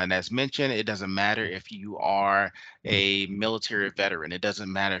 And as mentioned, it doesn't matter if you are a military veteran. It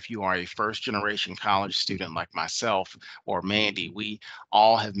doesn't matter if you are a first generation college student like myself or Mandy. We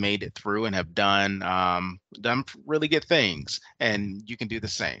all have made it through and have done really good things, and you can do the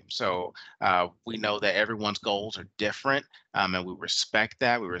same. So we know that everyone's goals are different, and we respect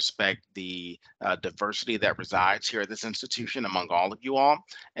that. We respect the diversity that resides here at this institution among all of you all,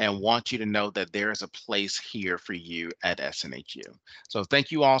 and want you to know that there is a place here for you at SNHU. So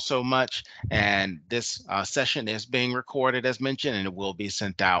thank you all so much. And this session is being recorded, as mentioned, and it will be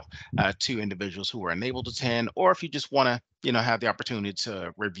sent out to individuals who are unable to attend, or if you just want to have the opportunity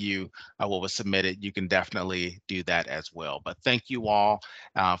to review what was submitted, you can definitely do that as well. But thank you all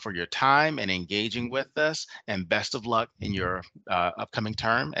for your time and engaging with us, and best of luck in your upcoming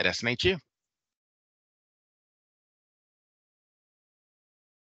term at SNHU.